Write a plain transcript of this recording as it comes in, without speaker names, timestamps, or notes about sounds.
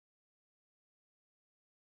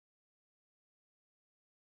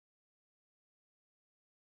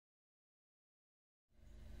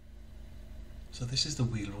So this is the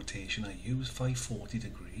wheel rotation I use, 540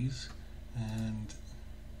 degrees, and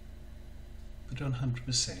put it on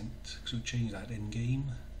 100%, so change that in game,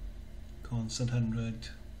 constant 100,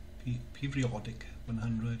 periodic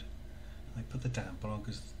 100. I put the damper on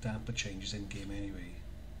because the damper changes in game anyway.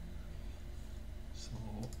 So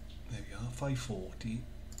there we are, 540,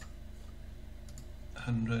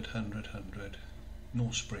 100, 100, 100, no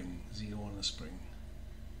spring, 0 on the spring.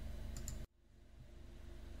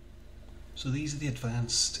 So these are the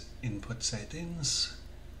advanced input settings,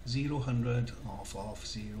 0, 100, off, off,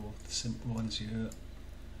 0, the simple ones here,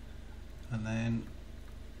 and then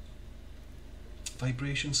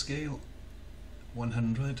vibration scale,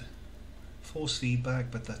 100, force feedback,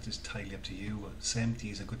 but that is entirely up to you. 70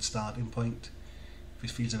 is a good starting point. If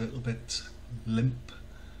it feels a little bit limp,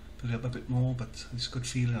 put it up a bit more, but it's a good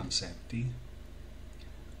feeling on 70.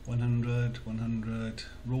 100, 100,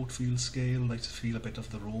 road feel scale, like to feel a bit of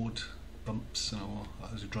the road bumps, you know,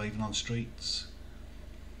 as you're driving on straights.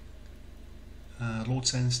 Load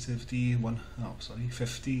sensitivity,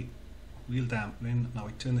 50. Wheel dampening, now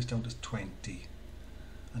I turn this down to 20.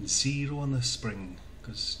 And 0 on the spring,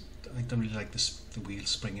 because I don't really like the wheel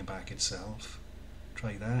springing back itself.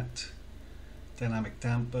 Try that. Dynamic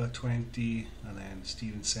damper, 20, and then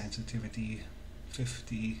steering sensitivity,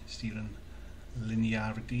 50, steering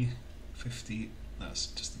linearity, 50, that's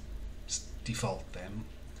just default them.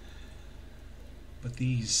 But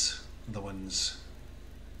these are the ones,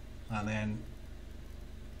 and then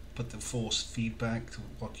put the force feedback to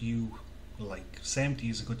what you like. 70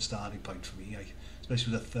 is a good starting point for me,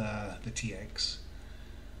 especially with the TX.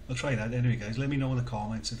 I'll try that. Anyway guys, let me know in the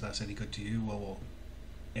comments if that's any good to you, or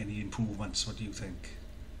any improvements. What do you think?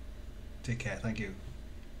 Take care, thank you.